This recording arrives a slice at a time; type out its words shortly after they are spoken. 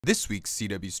This week's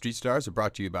CW Street Stars are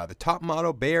brought to you by the top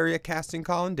model Bay Area casting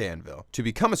call in Danville. To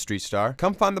become a Street Star,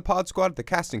 come find the Podsquad at the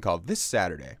casting call this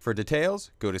Saturday. For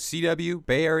details, go to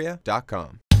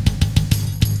cwbayarea.com.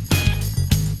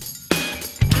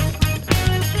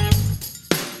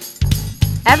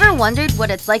 Ever wondered what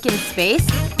it's like in space?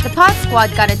 The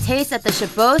Podsquad got a taste at the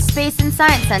Chabot Space and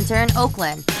Science Center in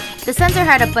Oakland. The center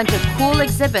had a bunch of cool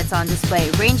exhibits on display,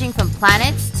 ranging from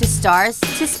planets to stars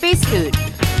to space food.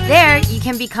 There, you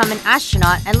can become an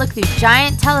astronaut and look through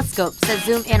giant telescopes that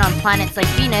zoom in on planets like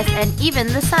Venus and even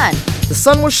the sun. The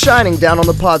sun was shining down on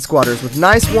the Podsquaders with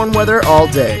nice warm weather all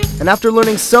day. And after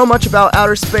learning so much about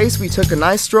outer space, we took a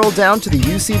nice stroll down to the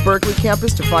UC Berkeley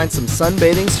campus to find some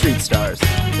sunbathing street stars.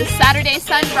 The Saturday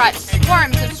sun brought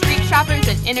swarms of street shoppers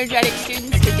and energetic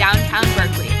students to downtown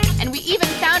Berkeley. And we even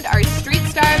found our Street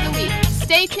Star of the Week.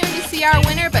 Stay tuned to see our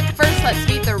winner, but first let's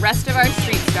meet the rest of our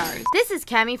street stars. This is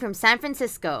Cami from San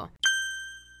Francisco.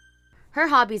 Her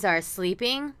hobbies are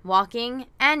sleeping, walking,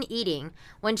 and eating.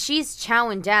 When she's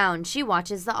chowing down, she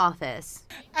watches The Office.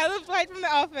 I live right from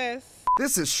The Office.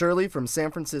 This is Shirley from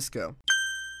San Francisco.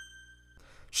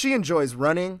 She enjoys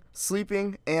running,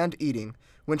 sleeping, and eating.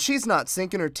 When she's not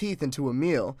sinking her teeth into a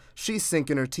meal, she's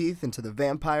sinking her teeth into the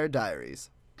Vampire Diaries.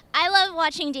 I love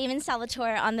watching Damon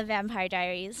Salvatore on The Vampire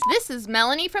Diaries. This is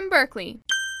Melanie from Berkeley.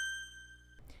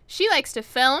 She likes to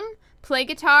film, play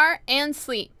guitar, and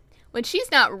sleep. When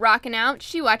she's not rocking out,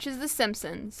 she watches The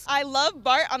Simpsons. I love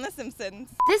Bart on The Simpsons.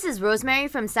 This is Rosemary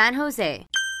from San Jose.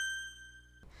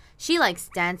 She likes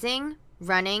dancing,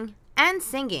 running, and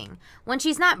singing. When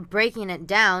she's not breaking it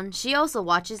down, she also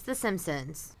watches The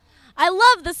Simpsons. I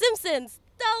love The Simpsons,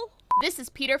 though. This is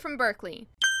Peter from Berkeley.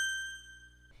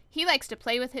 He likes to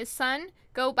play with his son,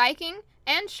 go biking,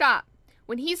 and shop.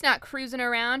 When he's not cruising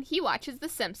around, he watches The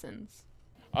Simpsons.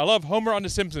 I love Homer on The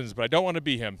Simpsons, but I don't want to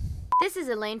be him. This is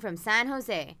Elaine from San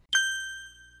Jose.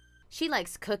 She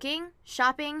likes cooking,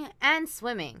 shopping, and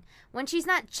swimming. When she's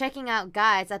not checking out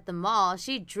guys at the mall,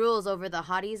 she drools over the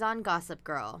hotties on Gossip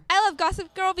Girl. I love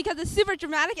Gossip Girl because it's super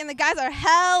dramatic and the guys are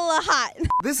hella hot.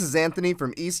 This is Anthony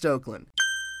from East Oakland.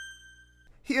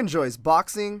 He enjoys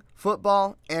boxing,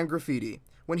 football, and graffiti.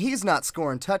 When he's not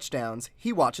scoring touchdowns,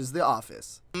 he watches The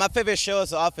Office. My favorite show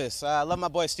is The Office. I love my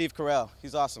boy Steve Carell.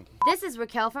 He's awesome. This is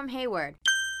Raquel from Hayward.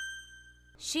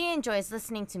 She enjoys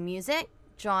listening to music,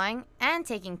 drawing, and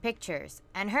taking pictures.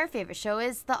 And her favorite show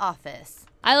is The Office.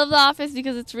 I love The Office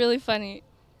because it's really funny.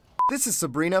 This is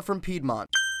Sabrina from Piedmont.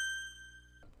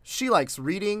 She likes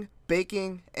reading,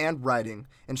 baking, and writing,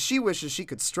 and she wishes she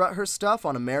could strut her stuff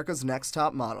on America's Next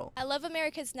Top Model. I love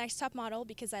America's Next Top Model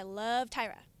because I love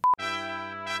Tyra.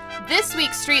 This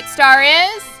week's street star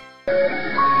is...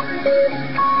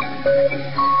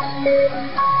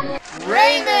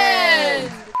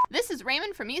 Raymond! This is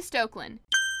Raymond from East Oakland.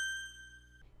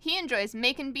 He enjoys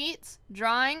making beats,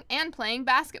 drawing, and playing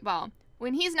basketball.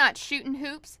 When he's not shooting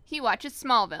hoops, he watches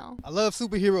Smallville. I love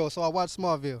superheroes, so I watch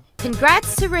Smallville.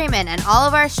 Congrats to Raymond and all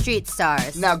of our street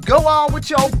stars. Now go on with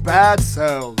your bad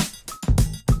selves.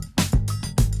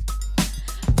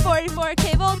 44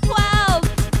 cable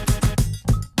 12.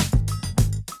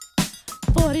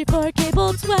 44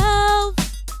 cable 12.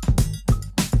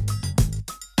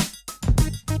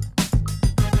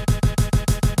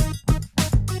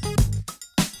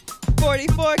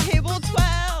 44 cable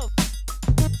 12.